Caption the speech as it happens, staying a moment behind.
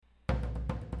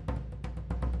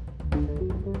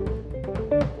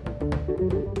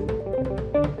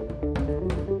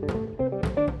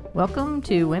Welcome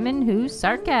to Women Who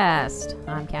Sarcast.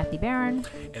 I'm Kathy Barron.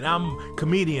 And I'm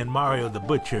comedian Mario the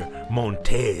Butcher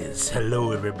Montez.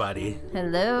 Hello, everybody.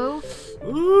 Hello.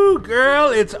 Ooh, girl,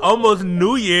 it's almost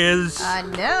New Year's. I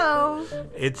know.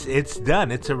 It's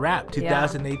done. It's a wrap.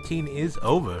 2018 is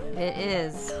over. It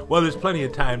is. Well, there's plenty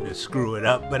of time to screw it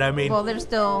up, but I mean... Well, there's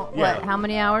still, how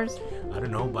many hours? I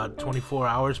don't know, about 24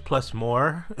 hours plus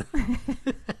more.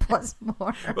 Plus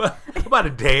more. Well, about a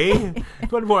day.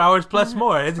 24 hours plus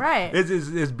more. Right.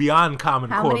 It's beyond common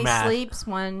How core many math. sleeps?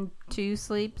 1, 2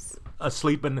 sleeps? A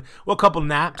sleep and... Well, a couple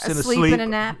naps and a sleep. A sleep and a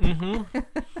nap.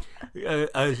 Mm-hmm.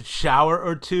 A shower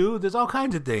or two. There's all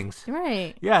kinds of things.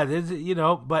 Right. Yeah, there's,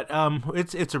 but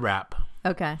it's a wrap.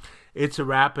 Okay. It's a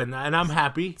wrap, and I'm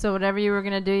happy. So whatever you were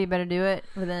going to do, you better do it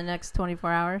within the next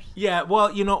 24 hours? Yeah,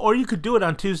 well, or you could do it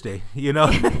on Tuesday,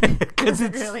 because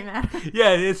it really matter.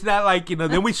 Yeah, it's not like,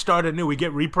 then we start anew, we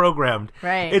get reprogrammed.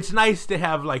 Right. It's nice to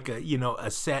have like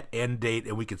a set end date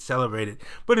and we could celebrate it,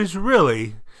 but it's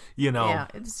really, Yeah,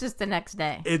 it's just the next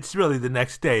day. It's really the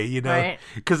next day, Right.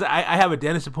 Because I have a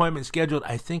dentist appointment scheduled,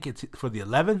 I think it's for the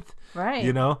 11th.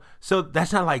 Right. So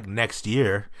that's not like next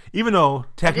year, even though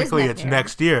technically it's next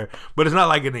next year, but it's not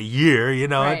like in a year,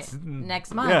 Right. It's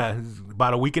next month. Yeah, it's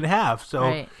about a week and a half. So,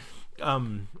 Right.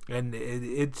 and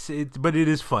but it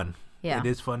is fun. Yeah. It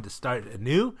is fun to start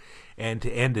anew and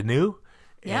to end anew.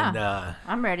 Yeah. And,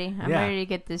 I'm ready. I'm ready to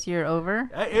get this year over.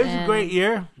 It was a great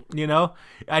year,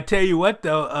 I tell you what,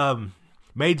 though,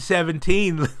 made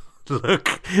 17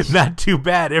 look not too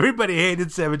bad. Everybody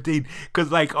hated 17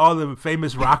 because, like, all the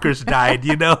famous rockers died,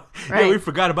 Right. Yeah, we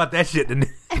forgot about that shit. The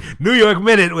New York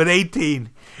Minute with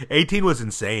 18. 18 was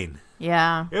insane.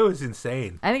 Yeah. It was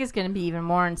insane. I think it's going to be even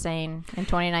more insane in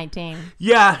 2019.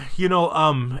 Yeah,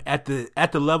 at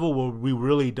the level where we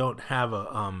really don't have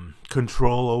a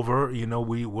control over,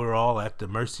 we're all at the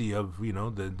mercy of,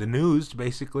 the news,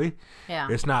 basically. Yeah.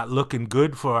 It's not looking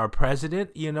good for our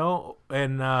president,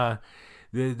 and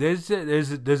there's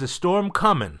a storm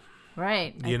coming.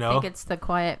 Right. I think it's the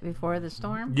quiet before the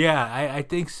storm. Yeah, I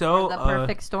think so. Or the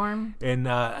perfect storm. And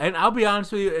I'll be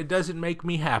honest with you, it doesn't make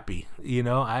me happy. We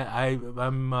could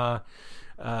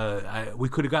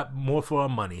have got more for our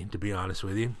money, to be honest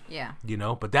with you. Yeah.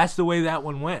 But that's the way that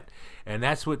one went, and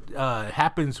that's what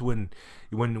happens when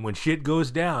shit goes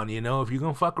down. If you're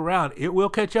gonna fuck around, it will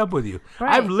catch up with you.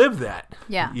 Right. I've lived that.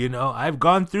 Yeah. I've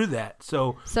gone through that.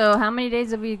 So how many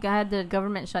days have we had the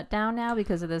government shut down now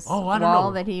because of this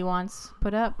wall that he wants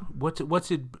put up? What's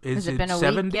it? Has it been a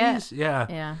 7 week days? yet?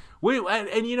 Yeah.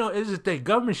 This is the thing.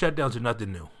 Government shutdowns are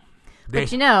nothing new. They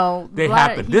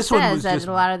happen. This one was that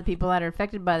a lot of the people that are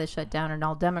affected by the shutdown are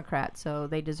all Democrats, so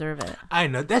they deserve it. I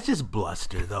know that's just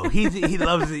bluster, though. He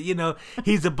loves it.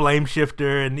 He's a blame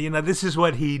shifter, and this is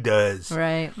what he does.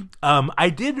 Right. I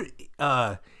did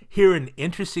hear an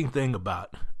interesting thing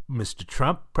about Mr.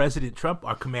 Trump, President Trump,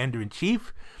 our commander in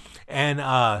chief, and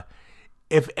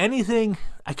if anything,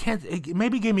 it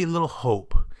maybe gave me a little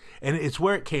hope. And it's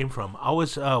where it came from. I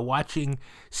was watching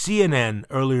CNN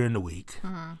earlier in the week,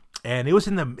 and it was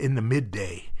in the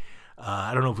midday.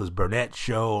 I don't know if it was Burnett's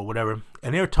show or whatever,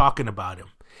 and they were talking about him.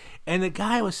 And the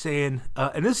guy was saying,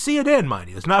 and this is CNN,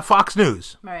 mind you, it's not Fox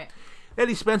News. Right.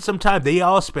 That they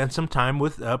all spent some time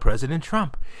with President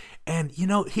Trump. And,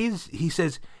 he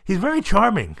says he's very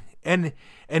charming. And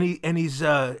he's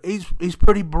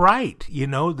pretty bright,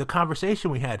 the conversation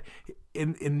we had.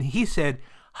 And he said,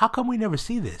 how come we never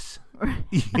see this?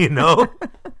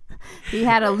 He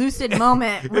had a lucid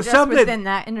moment just within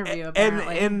that interview,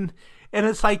 apparently. And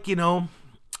it's like,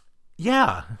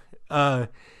 yeah. How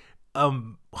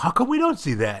come we don't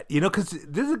see that? Because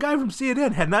this is a guy from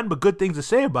CNN, had nothing but good things to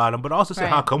say about him, but also said,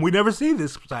 how come we never see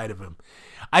this side of him?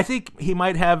 I think he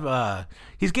might have,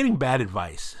 he's getting bad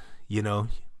advice,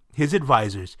 his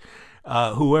advisors.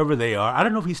 Whoever they are, I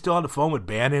don't know if he's still on the phone with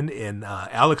Bannon and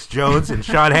Alex Jones and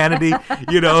Sean Hannity.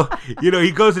 He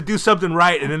goes to do something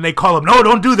right, and then they call him, "No,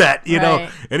 don't do that."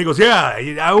 And he goes,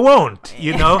 "Yeah, I won't."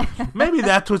 Maybe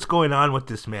that's what's going on with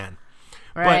this man.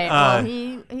 Right. But,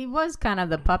 he was kind of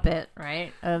the puppet,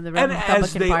 right, of the Republican Party. And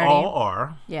as they Party. all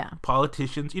are. Yeah.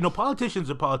 Politicians. Politicians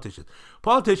are politicians.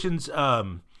 Politicians.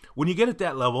 When you get at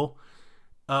that level.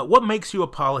 What makes you a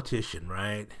politician,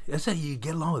 right? That's how you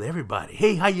get along with everybody.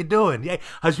 Hey, how you doing? Hey,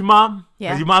 how's your mom?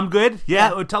 Yeah. Is your mom good? Yeah.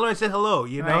 Yeah. Well, tell her I said hello,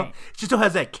 Right. She still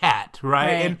has that cat, right?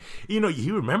 Right. And,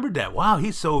 he remembered that. Wow,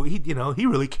 he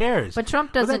really cares. But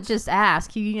Trump doesn't just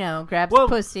ask. He, grabs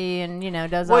pussy and,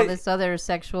 does all this other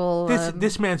sexual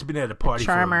This man's been at a party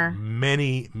charmer. for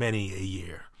many, many a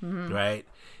year, right?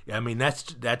 I mean,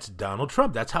 that's Donald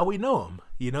Trump. That's how we know him.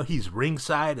 You know, he's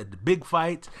ringside at the big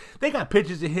fights. They got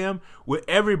pictures of him with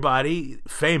everybody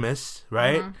famous,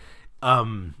 right?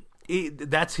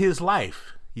 That's his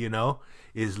life, you know,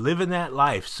 is living that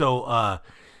life. So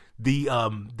the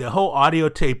whole audio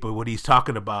tape of what he's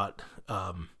talking about,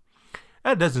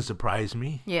 that doesn't surprise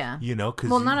me. Yeah. You know, because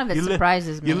none of it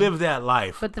surprises me. You live that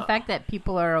life. But the fact that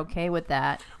people are okay with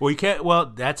that. Well, you can't. Well,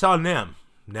 that's on them.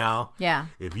 Now, yeah.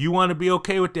 If you want to be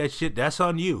okay with that shit, that's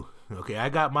on you. Okay, I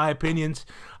got my opinions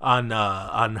on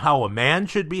how a man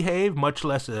should behave, much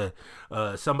less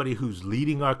somebody who's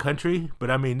leading our country. But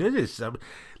I mean,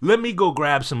 let me go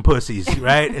grab some pussies,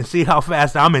 right, and see how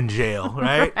fast I'm in jail,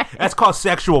 right? Right. That's called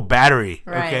sexual battery,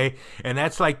 right. Okay, and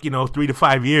that's like 3 to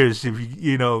 5 years if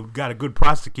you got a good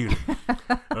prosecutor,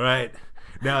 all right.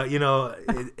 Now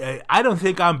I don't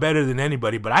think I'm better than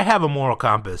anybody, but I have a moral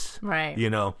compass, right?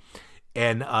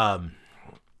 And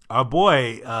our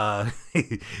boy,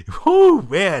 whoo,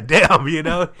 man, damn,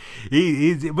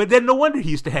 he's but then no wonder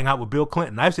he used to hang out with Bill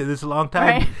Clinton. I've said this a long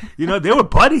time. Right. They were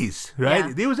buddies, right?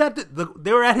 Yeah. They was at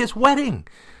they were at his wedding.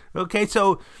 Okay,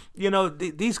 so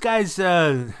these guys,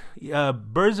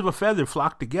 birds of a feather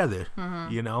flock together.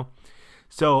 Mm-hmm.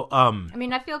 So I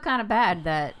mean, I feel kind of bad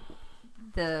that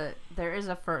there's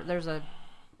a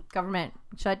government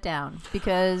shutdown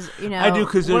because I do,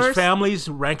 because there's families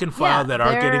rank and file that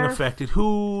are getting affected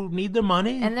who need the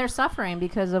money, and they're suffering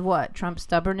because of what Trump's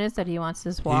stubbornness that he wants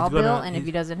this wall built, and if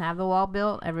he doesn't have the wall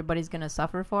built, everybody's gonna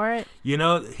suffer for it.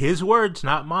 His words,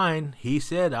 not mine. He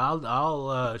said,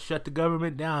 "I'll shut the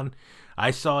government down."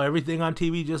 I saw everything on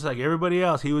TV just like everybody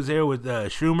else. He was there with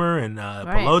Schumer and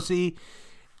Pelosi.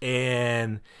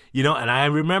 And, and I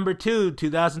remember, too,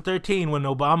 2013 when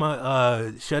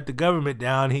Obama shut the government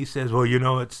down, he says, well,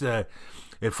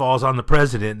 it falls on the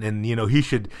president and, he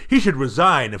should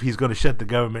resign if he's going to shut the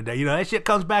government down. That shit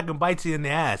comes back and bites you in the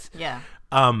ass. Yeah.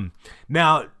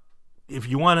 Now, if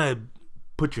you want to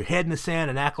put your head in the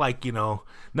sand and act like,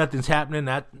 nothing's happening,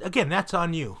 that's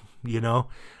on you,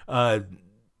 It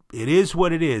is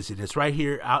what it is, and it's right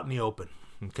here out in the open,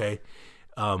 okay?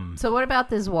 So what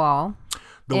about this wall?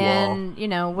 Wall.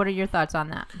 And, what are your thoughts on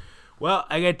that? Well,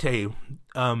 I got to tell you,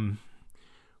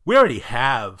 we already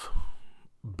have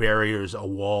barriers, a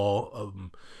wall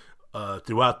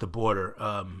throughout the border.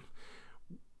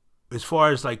 As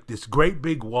far as like this great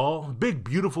big wall, big,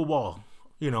 beautiful wall,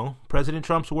 President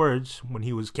Trump's words when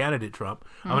he was candidate Trump,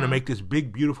 I'm going to make this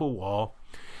big, beautiful wall.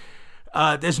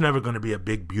 There's never going to be a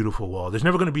big, beautiful wall. There's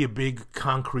never going to be a big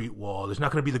concrete wall. There's not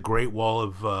going to be the Great Wall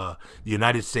of the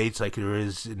United States like there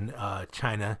is in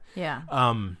China. Yeah.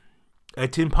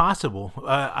 It's impossible.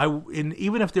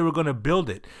 Even if they were going to build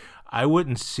it, I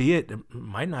wouldn't see it. It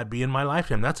might not be in my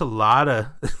lifetime. That's a lot of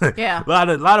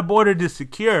lot of border to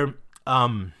secure.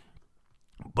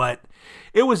 But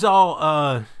it was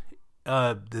all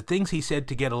the things he said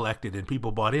to get elected, and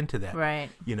people bought into that. Right.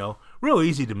 Real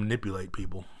easy to manipulate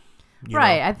people.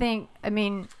 Right. I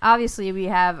mean, obviously we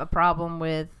have a problem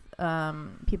with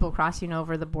people crossing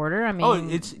over the border. I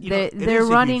mean, they're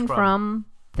running from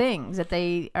things that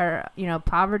they are,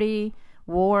 poverty,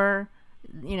 war.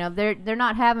 They're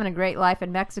not having a great life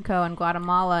in Mexico and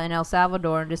Guatemala and El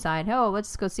Salvador and decide,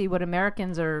 let's go see what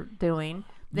Americans are doing.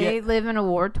 They live in a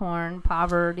war-torn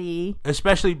poverty.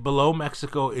 Especially below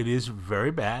Mexico, it is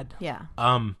very bad. Yeah.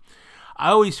 I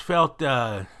always felt...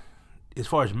 as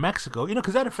far as Mexico,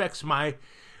 because that affects my,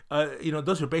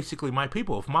 those are basically my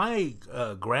people. If my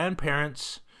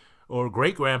grandparents or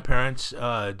great-grandparents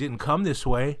didn't come this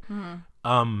way,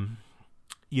 I'd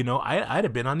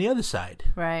have been on the other side.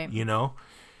 Right.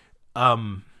 I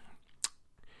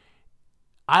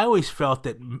always felt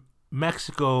that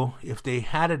Mexico, if they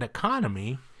had an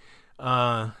economy,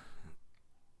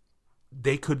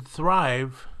 they could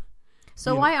thrive.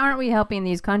 So why aren't we helping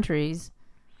these countries?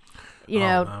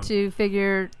 To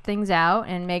figure things out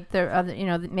and make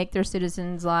their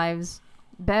citizens' lives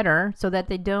better, so that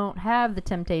they don't have the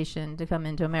temptation to come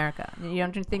into America. You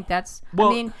don't think that's? Well,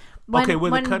 I mean, when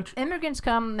immigrants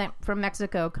come from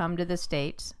Mexico come to the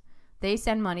States, they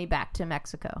send money back to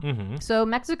Mexico. Mm-hmm. So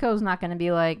Mexico's not going to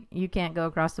be like, you can't go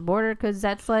across the border, because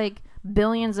that's like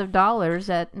billions of dollars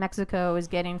that Mexico is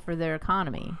getting for their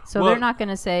economy. So they're not going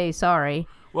to say sorry.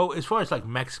 Well, as far as like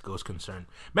Mexico's concerned,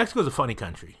 Mexico's a funny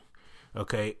country.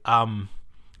 Okay, and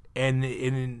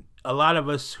in a lot of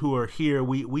us who are here,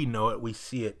 we know it, we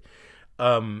see it.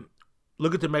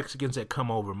 Look at the Mexicans that come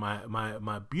over,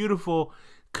 my beautiful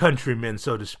countrymen,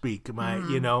 so to speak.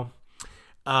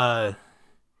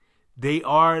 they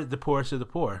are the poorest of the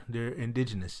poor. They're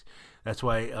indigenous. That's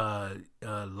why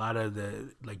a lot of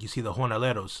the, like you see the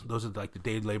jornaleros, those are like the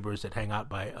day laborers that hang out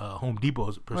by Home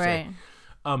Depots per se.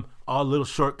 All little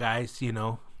short guys,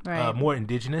 more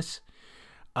indigenous.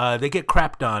 They get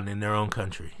crapped on in their own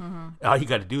country. All you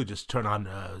got to do is just turn on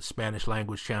Spanish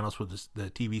language channels for the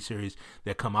TV series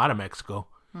that come out of Mexico.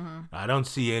 I don't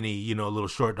see any, little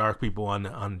short dark people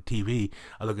on TV.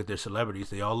 I look at their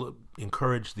celebrities. They all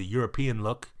encourage the European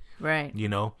look. Right.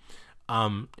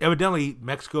 Evidently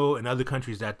Mexico and other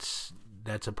countries, that's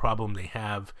a problem they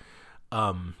have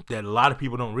that a lot of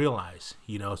people don't realize.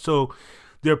 So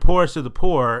their poorest of the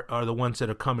poor are the ones that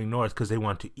are coming north because they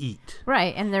want to eat.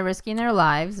 Right, and they're risking their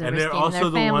lives. They're also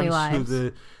the ones lives.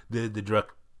 Who the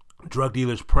drug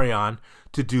dealers prey on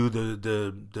to do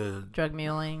the drug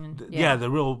muling. The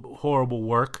real horrible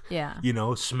work. Yeah.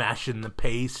 Smashing the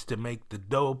paste to make the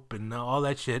dope and all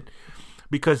that shit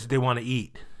because they want to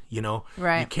eat.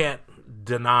 Right. You can't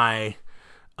deny.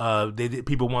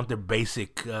 People want their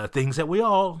basic things that we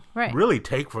all really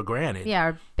take for granted. Yeah,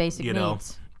 our basic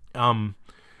needs.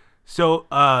 So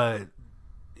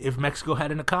if Mexico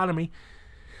had an economy,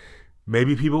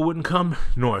 maybe people wouldn't come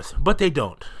north, but they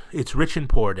don't. It's rich and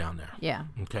poor down there. Yeah.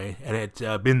 Okay, and it's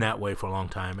been that way for a long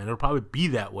time, and it'll probably be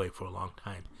that way for a long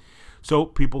time. So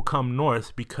people come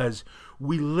north because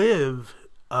we live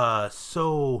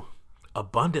so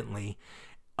abundantly,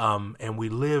 and we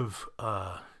live.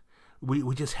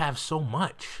 We just have so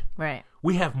much. Right.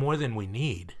 We have more than we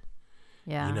need.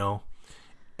 Yeah.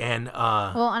 And and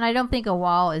I don't think a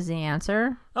wall is the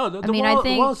answer. Oh,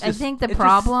 I think the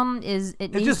problem is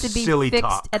it needs to be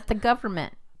fixed at the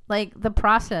government. Like the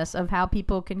process of how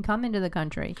people can come into the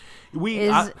country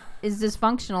is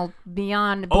dysfunctional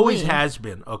beyond belief. Always has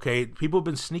been. Okay, people have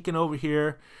been sneaking over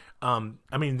here.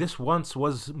 This once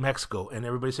was Mexico, and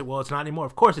everybody said, "Well, it's not anymore."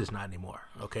 Of course, it's not anymore.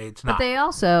 Okay, it's not. But they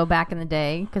also, back in the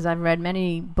day, because I've read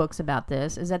many books about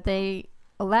this, is that they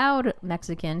allowed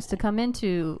Mexicans to come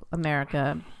into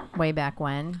America way back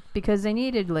when because they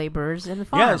needed laborers in the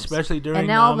farms. Yeah, especially during. And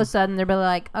now all of a sudden they're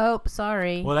like, "Oh,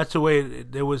 sorry." Well, that's the way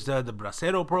there was the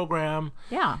Bracero program.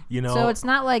 Yeah, So it's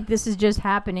not like this is just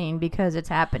happening because it's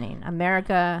happening.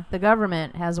 America, the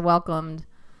government has welcomed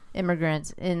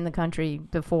immigrants in the country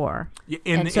before,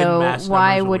 so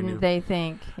why wouldn't they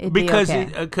think it'd be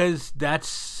okay? Because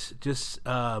that's just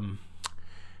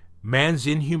man's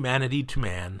inhumanity to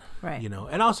man, right?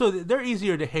 And also they're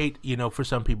easier to hate, for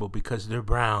some people because they're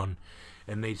brown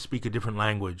and they speak a different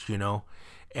language,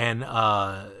 and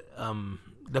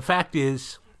the fact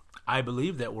is, I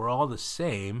believe that we're all the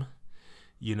same,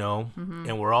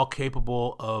 and we're all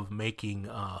capable of making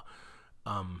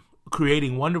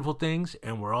creating wonderful things,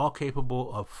 and we're all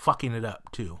capable of fucking it up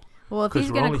too. Well, if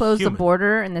he's going to close the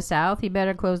border in the south, he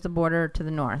better close the border to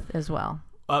the north as well.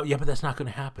 Yeah, but that's not going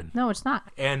to happen. No, it's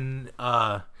not. And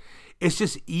it's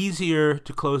just easier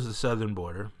to close the southern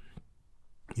border,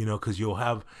 because you'll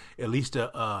have at least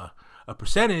a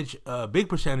big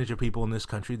percentage of people in this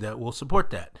country that will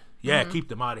support that. Yeah, keep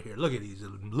them out of here. Look at these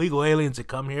illegal aliens that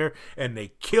come here and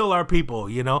they kill our people,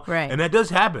 Right. And that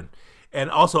does happen. And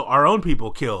also our own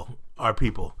people kill our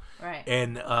people. Right.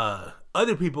 And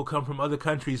other people come from other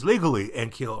countries legally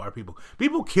and kill our people.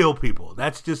 People kill people.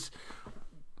 That's just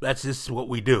what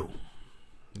we do.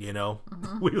 We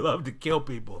love to kill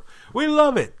people. We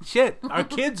love it. Shit. Our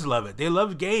kids love it. They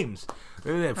love games.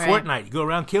 Right. Fortnite, you go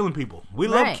around killing people. We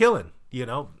love killing,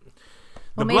 Well,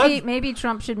 maybe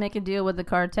Trump should make a deal with the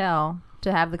cartel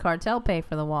to have the cartel pay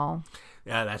for the wall.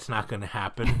 Yeah, that's not going to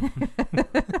happen.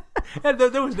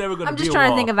 There was never going to be a wall. I'm just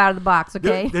trying to think of out of the box,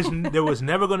 okay? There was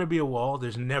never going to be a wall.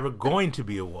 There's never going to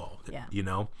be a wall,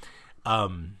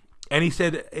 And he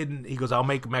said, he goes, I'll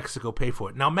make Mexico pay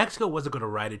for it. Now, Mexico wasn't going to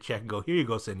write a check and go, here you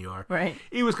go, senor. Right.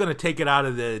 He was going to take it out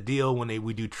of the deal when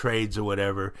we do trades or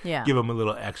whatever. Yeah. Give them a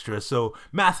little extra. So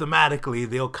mathematically,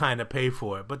 they'll kind of pay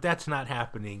for it. But that's not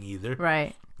happening either.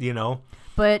 Right.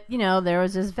 But, there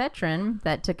was this veteran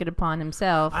that took it upon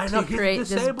himself to create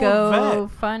this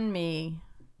GoFundMe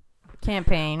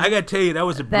campaign. I got to tell you, that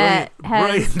was a brilliant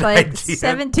like idea.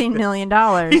 $17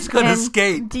 million. He's going to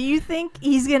skate. Do you think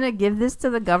he's going to give this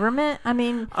to the government? I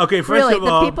mean, okay, first really, of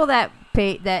all, the people that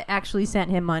actually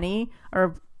sent him money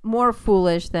are more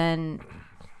foolish than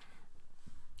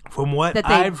from what that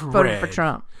they I've voted read for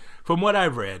Trump. From what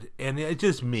I've read, and it's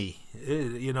just me, I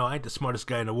ain't the smartest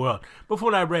guy in the world, but from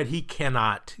what I've read, he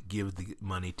cannot give the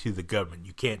money to the government.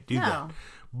 You can't do that.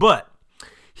 But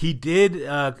he did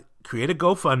create a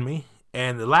GoFundMe,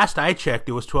 and the last I checked,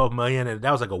 it was $12 million, and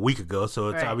that was like a week ago, so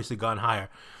it's obviously gone higher.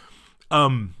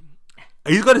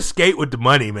 He's going to skate with the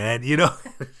money, man,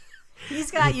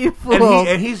 He's got you fooled.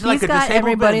 And he's like he's a got disabled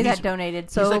everybody vet. that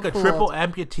donated. So he's like a fooled. triple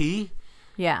amputee.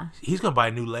 Yeah. He's gonna buy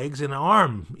new legs and an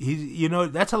arm.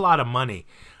 That's a lot of money.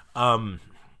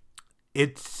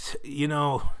 It's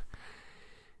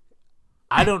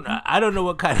I don't know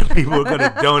what kind of people are going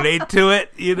to donate to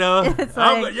it. It's like,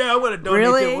 I'm going to donate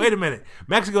really? to it. Wait a minute,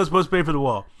 Mexico's supposed to pay for the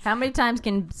wall. How many times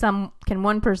can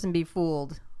one person be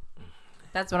fooled?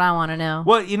 That's what I want to know.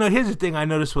 Well, here's the thing I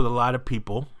noticed with a lot of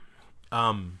people,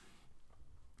 that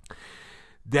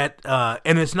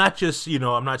and it's not just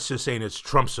I'm not just saying it's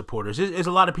Trump supporters. It's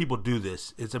a lot of people do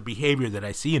this. It's a behavior that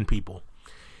I see in people.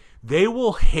 They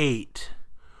will hate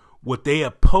what they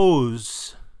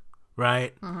oppose,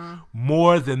 right? Mm-hmm.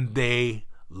 More than they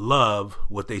love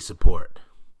what they support.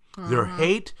 Mm-hmm. Their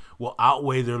hate will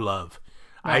outweigh their love.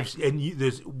 Right.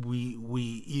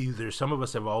 We either some of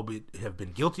us have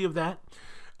been guilty of that.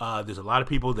 There's a lot of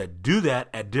people that do that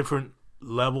at different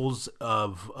levels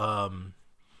of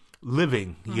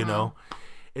living. Mm-hmm.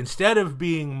 Instead of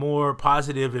being more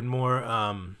positive and more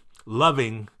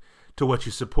loving to what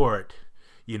you support.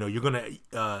 You're going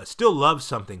to still love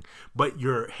something, but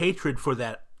your hatred for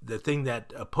the thing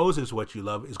that opposes what you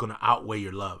love is going to outweigh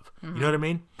your love. Mm-hmm. You know what I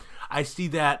mean? I see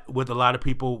that with a lot of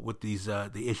people with these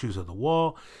the issues of the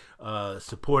wall,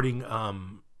 supporting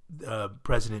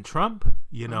President Trump,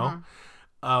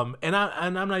 Mm-hmm. And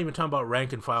I'm not even talking about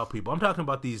rank and file people. I'm talking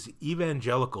about these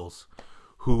evangelicals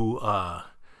who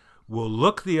will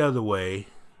look the other way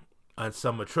on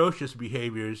some atrocious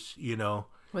behaviors,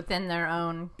 within their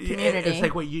own community. It's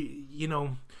like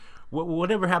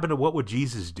whatever happened to what would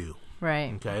Jesus do?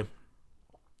 Right. Okay.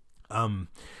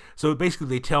 So basically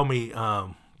they tell me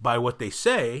by what they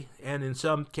say, and in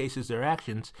some cases their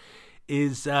actions,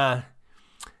 is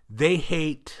they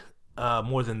hate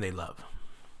more than they love.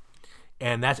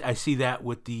 And I see that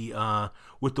with the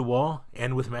wall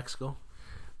and with Mexico.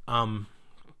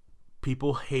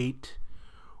 People hate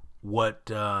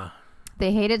what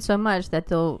they hate it so much that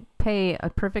they'll pay a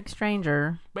perfect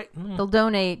stranger. They'll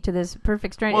donate to this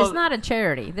perfect stranger. Well, it's not a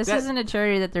charity. This isn't a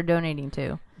charity that they're donating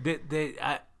to.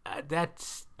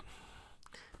 That's.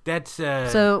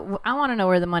 So I want to know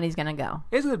where the money's going to go.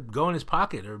 It's going to go in his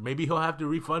pocket, or maybe he'll have to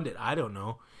refund it. I don't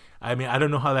know. I mean, I don't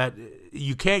know how that.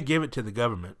 You can't give it to the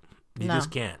government. You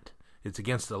just can't. It's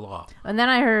against the law. And then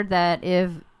I heard that if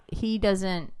he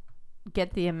doesn't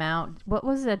get the amount, what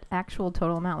was the actual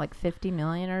total amount? Like $50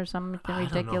 million or something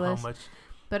ridiculous? I don't know how much.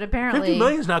 But apparently $50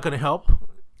 million is not going to help.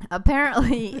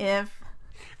 Apparently, if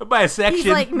by a section, he's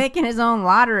like making his own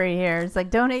lottery here. It's like,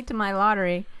 donate to my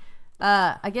lottery.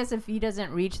 I guess if he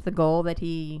doesn't reach the goal that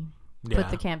he put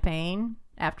the campaign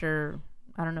after,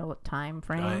 I don't know what time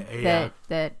frame,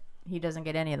 that he doesn't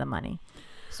get any of the money.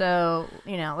 So,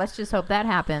 let's just hope that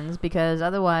happens, because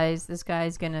otherwise this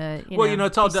guy's going to,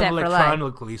 it's all done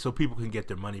electronically so people can get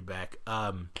their money back.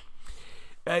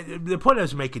 The point I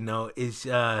was making, though, is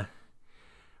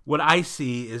what I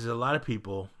see is a lot of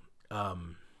people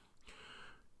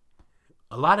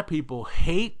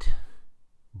hate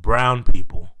brown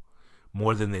people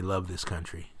more than they love this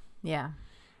country. Yeah.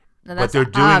 No, but they're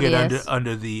doing obvious. It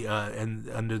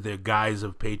under their guise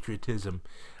of patriotism.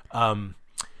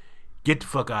 Get the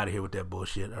fuck out of here with that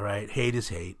bullshit, all right? Hate is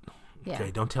hate. Yeah. Okay,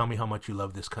 don't tell me how much you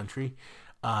love this country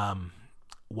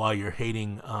while you're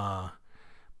hating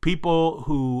people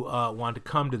who want to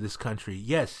come to this country.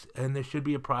 Yes, and there should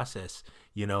be a process,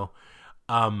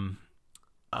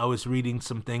 I was reading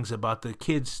some things about the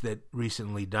kids that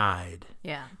recently died.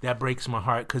 Yeah. That breaks my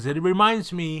heart, because it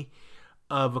reminds me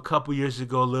of a couple years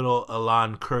ago, little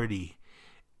Alan Kurdi.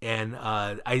 And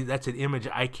that's an image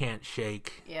I can't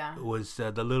shake. Yeah. It was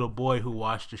the little boy who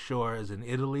washed ashore as in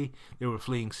Italy. They were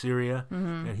fleeing Syria,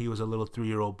 mm-hmm. and he was a little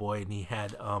 3-year-old boy, and he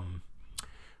had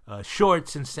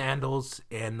shorts and sandals,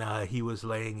 and he was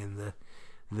laying in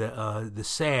the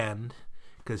sand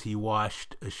because he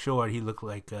washed ashore. He looked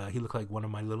like one of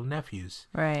my little nephews.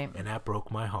 Right. And that broke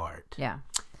my heart. Yeah.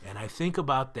 And I think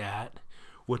about that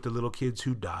with the little kids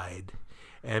who died.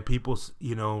 And people,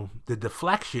 the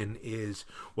deflection is,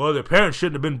 well, their parents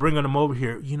shouldn't have been bringing them over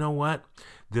here. You know what?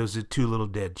 Those are 2 little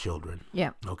dead children.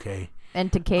 Yeah. Okay.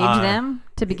 And to cage them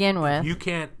to begin with. You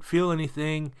can't feel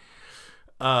anything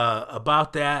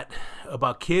about that,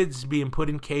 about kids being put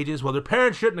in cages. Well, their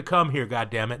parents shouldn't have come here,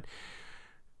 goddammit.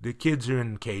 The kids are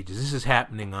in cages. This is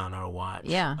happening on our watch.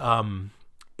 Yeah.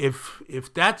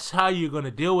 If that's how you're going to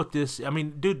deal with this, I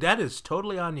mean, dude, that is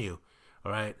totally on you.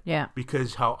 All right? Yeah.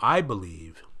 Because how I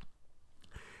believe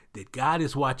that God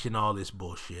is watching all this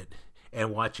bullshit and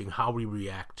watching how we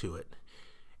react to it.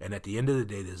 And at the end of the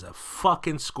day, there's a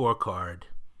fucking scorecard,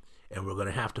 and we're going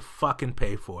to have to fucking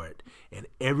pay for it. And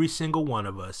every single one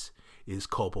of us is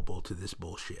culpable to this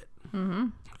bullshit. Mm-hmm.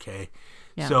 Okay,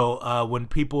 yeah. So when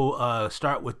people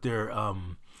start with their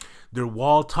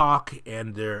wall talk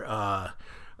and their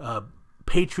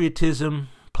patriotism,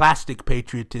 plastic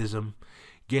patriotism,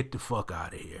 get the fuck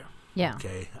out of here. Yeah.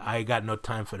 Okay, I got no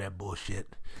time for that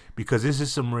bullshit because this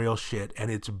is some real shit,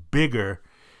 and it's bigger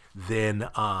than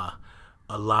a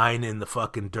line in the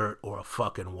fucking dirt or a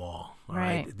fucking wall. All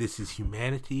right. This is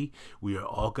humanity. We are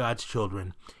all God's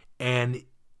children. And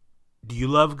do you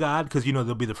love God? Because,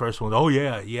 they'll be the first one. Oh,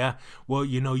 yeah. Well,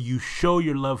 you show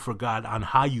your love for God on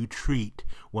how you treat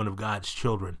one of God's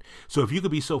children. So if you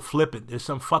could be so flippant, there's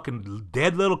some fucking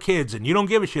dead little kids and you don't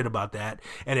give a shit about that,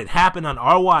 and it happened on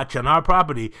our watch, on our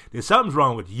property, there's something's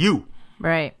wrong with you.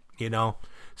 Right.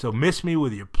 So miss me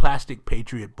with your plastic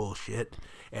patriot bullshit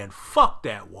and fuck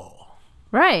that wall.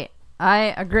 Right.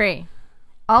 I agree.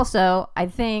 Also, I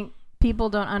think people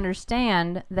don't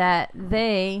understand that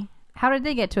how did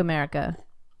they get to America?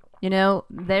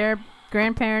 Their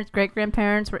grandparents,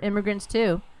 great-grandparents were immigrants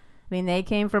too. I mean, they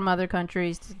came from other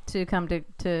countries to come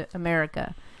to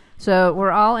America. So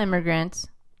we're all immigrants.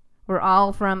 We're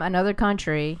all from another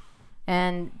country.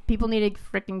 And people need to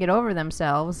freaking get over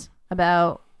themselves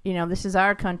about, this is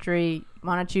our country.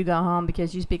 Why don't you go home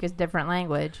because you speak a different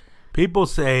language? People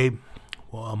say,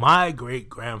 well, my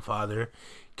great-grandfather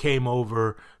came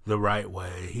over the right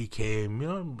way. He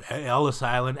came, Ellis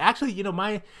Island. Actually,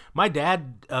 my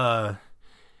dad,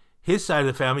 his side of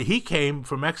the family, he came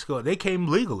from Mexico. They came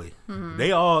legally. Mm-hmm.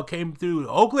 They all came through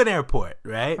Oakland Airport,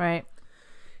 right? Right.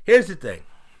 Here's the thing.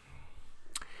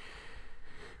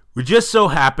 We just so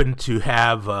happen to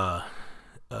have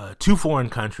two foreign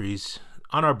countries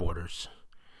on our borders,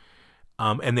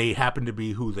 and they happen to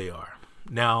be who they are.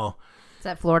 Now, is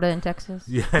that Florida and Texas?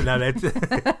 Yeah, no, that's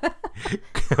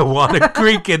Walnut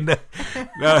Creek and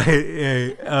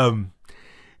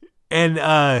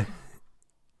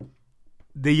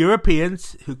the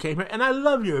Europeans who came here, and I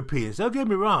love Europeans. Don't get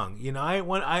me wrong.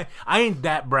 I ain't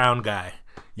that brown guy.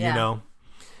 They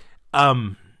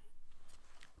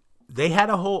had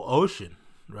a whole ocean,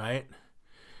 right?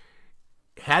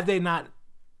 Had they not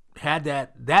had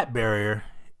that barrier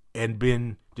and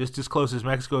been just as close as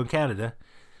Mexico and Canada,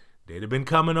 they'd have been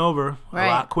coming over a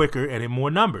lot quicker and in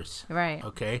more numbers. Right.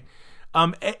 Okay.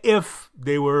 If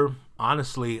they were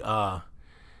honestly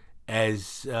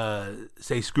as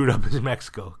say screwed up as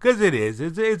Mexico, because it is.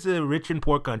 It's a rich and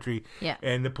poor country. Yeah.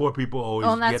 And the poor people always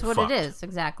and that's get what fucked. It is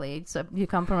exactly. So you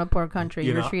come from a poor country,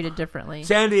 you're treated differently.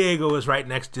 San Diego is right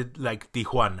next to like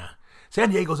Tijuana.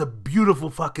 San Diego's a beautiful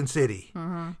fucking city,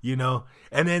 and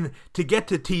then to get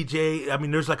to TJ, I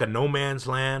mean, there's like a no man's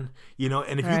land,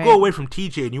 and if you go away from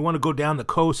TJ and you want to go down the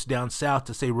coast down south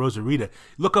to say Rosarita,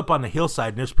 look up on the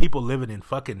hillside and there's people living in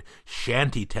fucking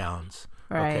shanty towns.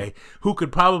 Right. Okay, who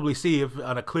could probably see, if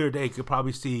on a clear day, could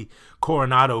probably see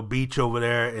Coronado Beach over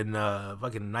there in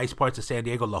fucking nice parts of San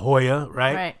Diego, La Jolla,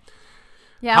 right? Right.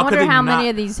 Yeah, I wonder how many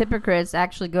of these hypocrites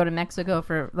actually go to Mexico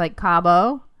for like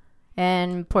Cabo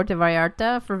and Puerto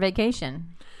Vallarta for vacation.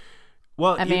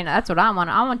 Well, I mean, that's what I want.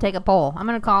 I want to take a poll. I'm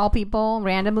going to call people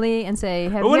randomly and say,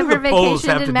 "Have you ever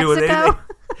vacationed in Mexico?"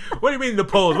 What do you mean the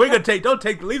Poles? We're going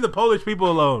to leave the Polish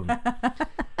people alone.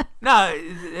 No,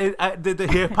 the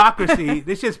hypocrisy.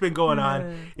 This shit's been going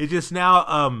on. It's just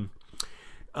now.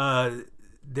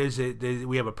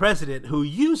 We have a president who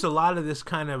used a lot of this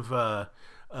kind of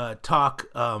talk.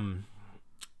 The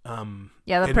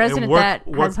president that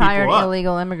has hired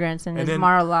illegal immigrants in his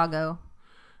Mar-a-Lago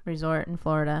resort in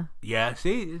Florida. Yeah,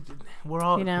 see, we're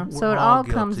all so it all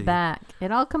comes back.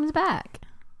 It all comes back.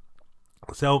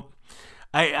 So,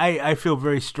 I feel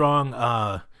very strong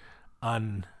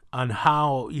on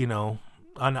how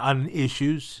on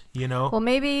issues. Well,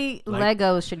 maybe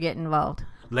Lego should get involved.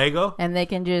 Lego, and they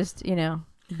can just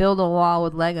build a wall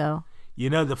with Lego.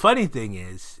 The funny thing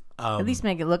is, at least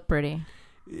make it look pretty.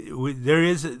 There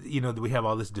is, we have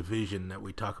all this division that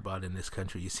we talk about in this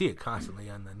country. You see it constantly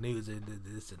on the news,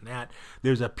 this and that.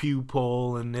 There's a Pew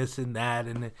poll and this and that,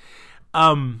 and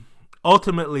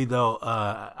ultimately, though,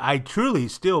 I truly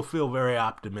still feel very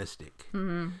optimistic.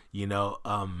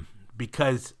 Mm-hmm.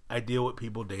 Because I deal with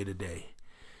people day to day,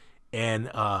 and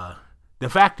the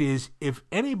fact is, if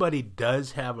anybody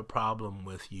does have a problem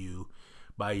with you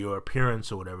by your appearance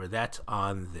or whatever, that's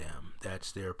on them.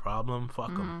 That's their problem.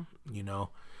 Fuck them.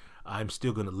 I'm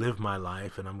still going to live my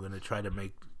life, and I'm going to try to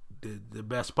make the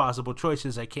best possible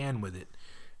choices I can with it.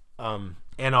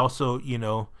 And also,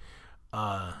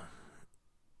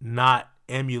 not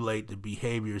emulate the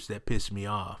behaviors that piss me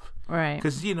off. Right.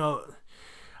 Because,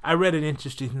 I read an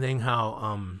interesting thing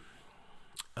how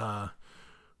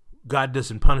God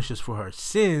doesn't punish us for our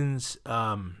sins.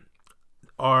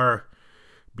 Our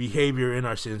behavior in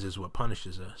our sins is what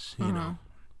punishes us, you know.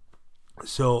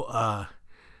 So,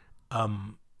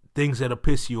 things that'll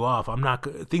piss you off,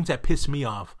 things that piss me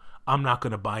off, I'm not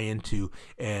going to buy into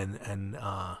and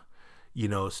you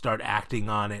know, start acting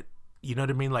on it. You know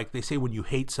what I mean? Like they say, when you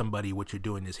hate somebody, what you're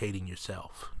doing is hating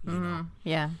yourself. You know?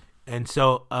 Yeah. And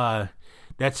so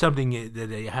that's something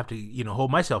that I have to, you know,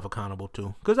 hold myself accountable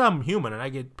to, because I'm human and I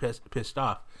get pissed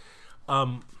off.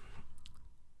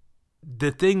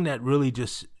 The thing that really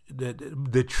just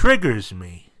that triggers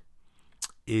me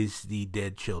is the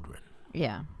dead children.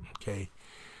 Yeah. Okay.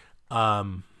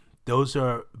 Those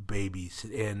are babies,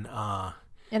 and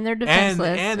they're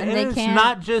defenseless, and they it's can't.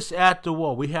 not just at the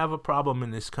wall. We have a problem in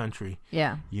this country.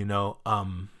 Yeah. You know,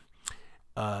 on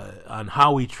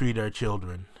how we treat our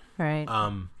children. Right.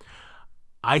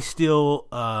 I still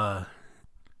am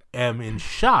in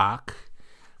shock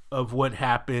of what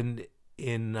happened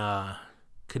in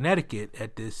Connecticut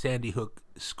at the Sandy Hook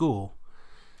school.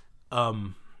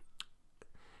 That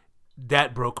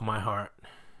broke my heart.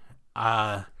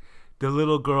 The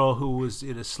little girl who was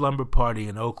at a slumber party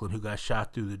in Oakland who got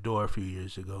shot through the door a few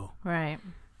years ago. Right.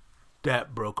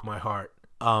 That broke my heart.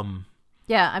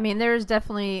 Yeah, I mean, there's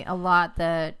definitely a lot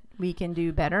that we can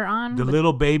do better on. The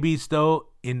little babies, though,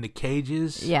 in the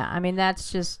cages. Yeah, I mean,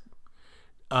 that's just...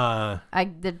 I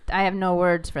have no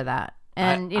words for that.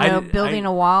 And, building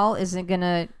a wall isn't going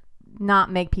to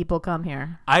not make people come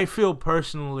here. I feel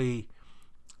personally...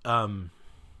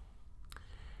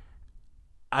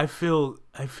 I feel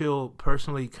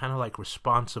personally kind of like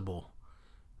responsible,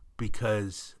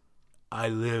 because I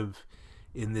live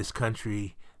in this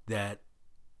country that's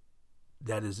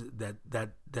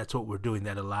what we're doing,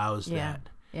 that allows that.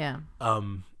 Yeah.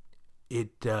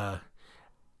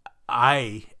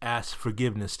 I ask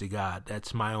forgiveness to God.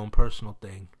 That's my own personal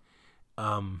thing.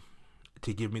 To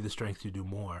give me the strength to do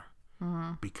more.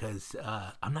 Mm-hmm. Because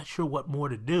I'm not sure what more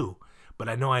to do, but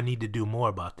I know I need to do more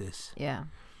about this. Yeah.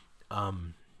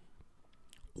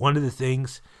 One of the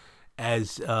things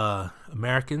as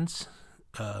Americans,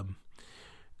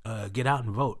 get out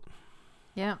and vote.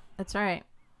 Yeah, that's right.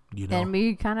 You know, and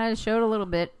we kind of showed a little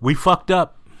bit. We fucked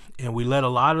up, and we let a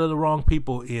lot of the wrong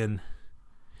people in,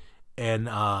 and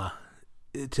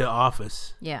to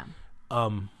office. Yeah.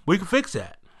 We can fix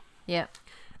that. Yeah.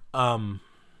 And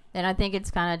I think it's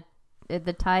kind of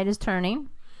the tide is turning.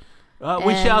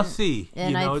 We shall see.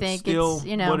 And I think it's still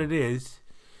what it is.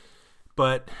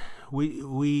 But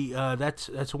we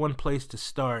that's one place to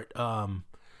start. I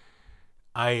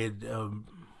had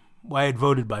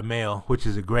voted by mail, which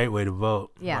is a great way to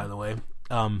vote. Yeah. By the way,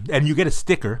 and you get a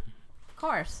sticker. Of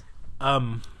course.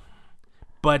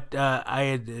 But I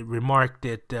had remarked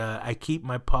that I keep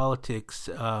my politics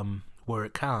where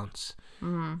it counts,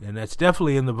 and that's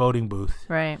definitely in the voting booth.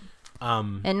 Right.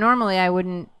 And normally I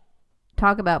wouldn't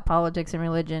talk about politics and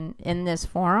religion in this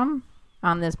forum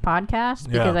on this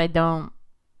podcast because I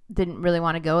didn't really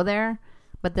want to go there.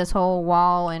 But this whole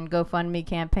wall and GoFundMe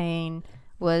campaign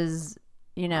was,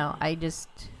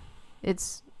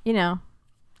 it's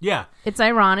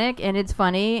ironic and it's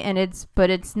funny but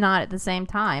it's not at the same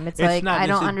time. It's like, I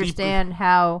don't understand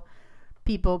how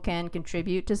people can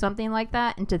contribute to something like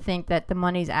that and to think that the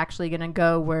money's actually going to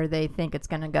go where they think it's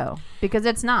going to go, because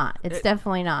it's not. It's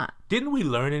definitely not. Didn't we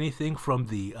learn anything from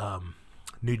the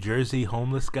New Jersey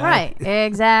homeless guy? Right.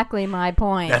 Exactly my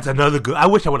point. That's another good. I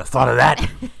wish I would have thought of that.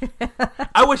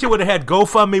 I wish I would have had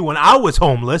GoFundMe when I was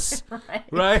homeless.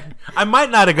 Right? I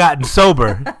might not have gotten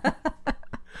sober.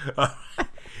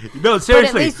 No,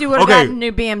 seriously. But at least you would have gotten a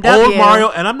new BMW. Old Mario,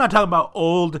 and I'm not talking about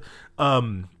old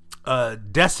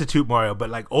destitute Mario,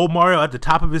 but like old Mario at the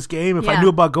top of his game. If I knew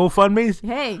about GoFundMes,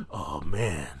 hey, oh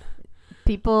man,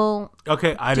 people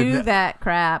do that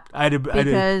crap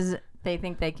because they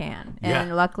think they can,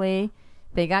 and luckily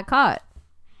they got caught.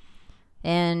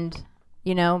 And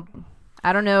I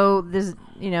don't know this,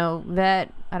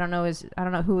 vet. I don't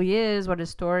know who he is, what his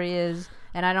story is.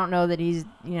 And I don't know that he's,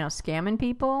 scamming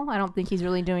people. I don't think he's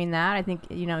really doing that. I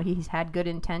think, he's had good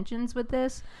intentions with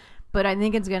this. But I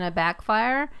think it's going to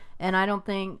backfire. And I don't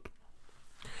think...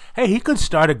 Hey, he could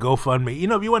start a GoFundMe.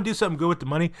 If you want to do something good with the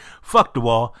money, fuck the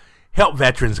wall. Help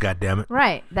veterans, goddammit.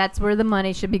 Right. That's where the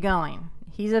money should be going.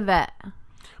 He's a vet.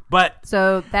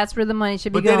 So that's where the money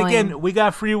should be going. But then again, we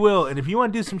got free will. And if you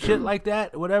want to do some shit like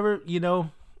that, whatever,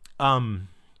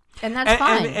 and that's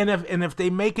fine. And if they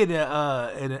make it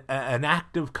an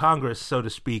act of Congress, so to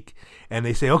speak, and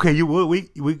they say, okay, we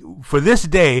for this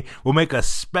day we'll make a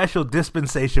special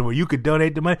dispensation where you could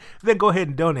donate the money, then go ahead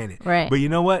and donate it. Right. But you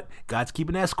know what? God's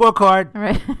keeping that scorecard.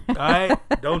 Right. All right.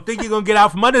 Don't think you're gonna get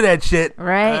out from under that shit.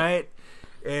 Right. All right.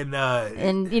 And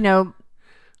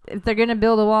if they're going to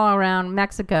build a wall around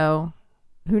Mexico,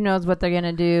 who knows what they're going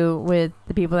to do with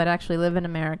the people that actually live in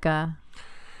America.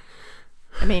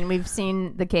 I mean, we've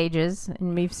seen the cages,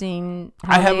 and we've seen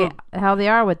how they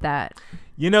are with that.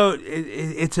 You know,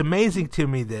 it's amazing to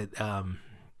me that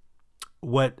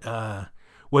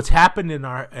what's happened in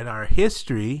our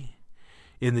history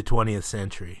in the 20th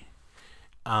century.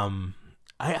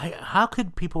 How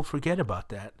could people forget about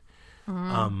that?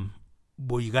 Mm-hmm.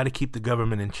 Well, you got to keep the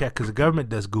government in check because the government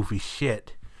does goofy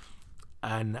shit,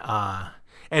 and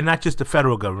not just the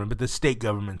federal government, but the state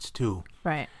governments too.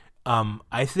 Right.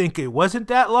 I think it wasn't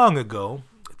that long ago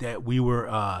that we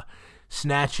were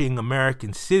snatching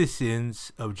American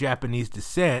citizens of Japanese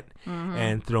descent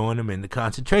and throwing them into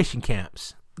concentration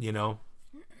camps, you know.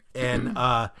 And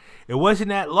it wasn't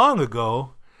that long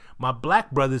ago my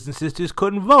black brothers and sisters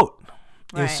couldn't vote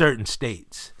in certain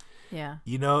states. Yeah.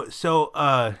 You know, so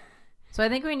I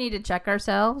think we need to check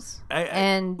ourselves.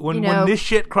 When this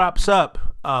shit crops up,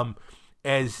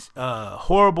 as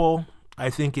horrible I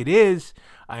think it is,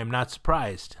 I am not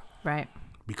surprised. Right.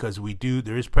 Because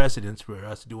there is precedence for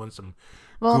us doing some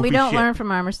we don't learn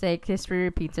from our mistakes. History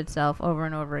repeats itself over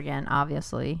and over again,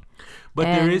 obviously. But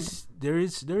there is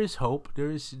hope. There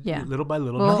is little by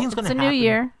little. Nothing's going to happen. It's a new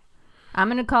year. I'm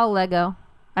going to call Lego.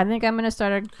 I think I'm going to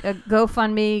start a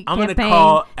GoFundMe campaign. I'm going to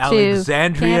call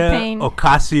Alexandria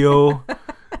Ocasio.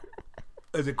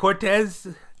 Is it Cortez?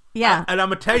 Yeah. And I'm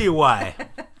going to tell you why.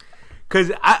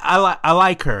 Because I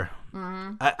like her.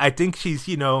 Mm-hmm. I think she's,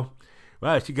 she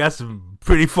got some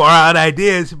pretty far out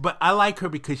ideas, but I like her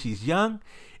because she's young,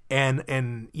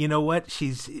 and you know what?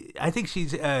 I think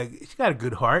she's got a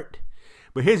good heart.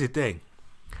 But here's the thing.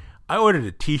 I ordered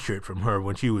a T-shirt from her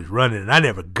when she was running, and I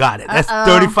never got it. That's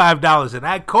 $35, and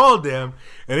I called them,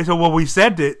 and they said, "Well, we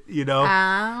sent it,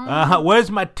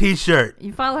 Where's my T-shirt?"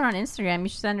 You follow her on Instagram. You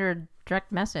should send her a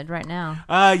direct message right now.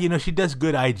 She does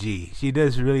good IG. She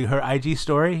does really her IG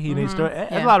story. Story.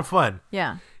 It's a lot of fun.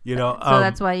 Yeah. So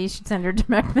that's why you should send her a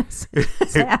direct message.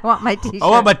 Say, I want my T-shirt. I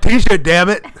want my T-shirt, damn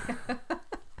it.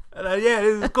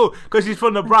 This is cool because she's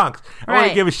from the Bronx. I want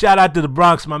to give a shout out to the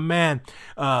Bronx, my man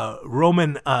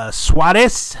Roman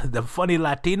Suarez, the funny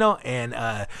Latino, and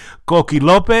Coqui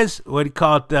Lopez, what he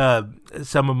called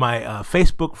some of my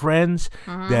Facebook friends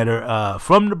that are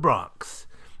from the Bronx.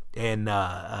 And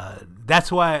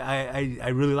that's why I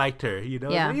really liked her.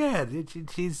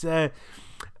 She's a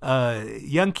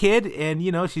young kid, and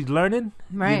she's learning.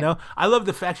 Right. I love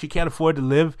the fact she can't afford to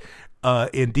live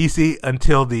in DC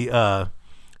until the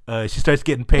she starts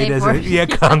getting paid as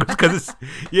Congress because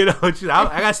I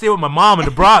gotta stay with my mom in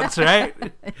the Bronx, right?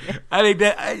 I think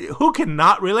that who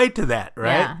cannot relate to that,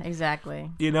 right? Yeah,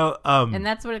 exactly. And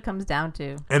that's what it comes down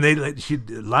to. And a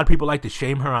lot of people like to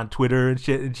shame her on Twitter and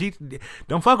shit. And she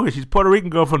don't fuck with her. She's a Puerto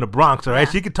Rican girl from the Bronx, all right?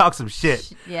 She can talk some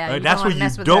shit. Yeah, that's where you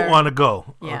don't want to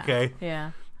go. Yeah. Okay.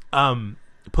 Yeah.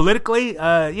 Politically,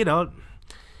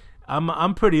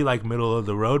 I'm pretty like middle of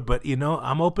the road, but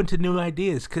I'm open to new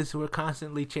ideas because we're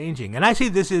constantly changing. And I see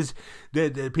this is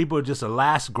the people are just a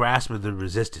last grasp of the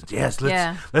resistance. Yes,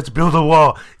 let's build a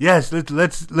wall. Yes,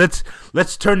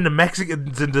 let's turn the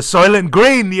Mexicans into Soylent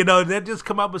Green. They'll just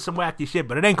come up with some wacky shit,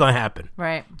 but it ain't gonna happen.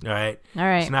 Right. All right.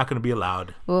 It's not gonna be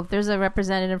allowed. Well, if there's a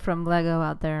representative from Lego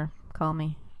out there, call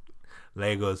me.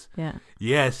 Legos. Yeah.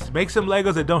 Yes. Make some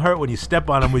Legos that don't hurt when you step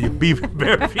on them with your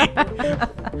bare feet.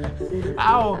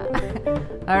 Ow.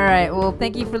 All right. Well,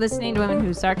 thank you for listening to Women Who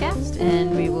Sarcast,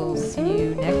 and we will see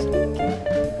you next week.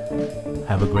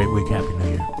 Have a great week. Happy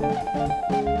New Year.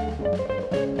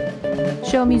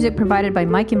 Show music provided by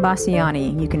Mike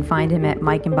Imbassiani. You can find him at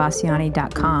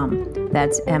MikeImbassiani.com.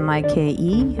 That's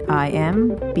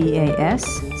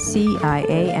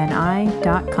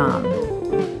MikeImbassiani.com.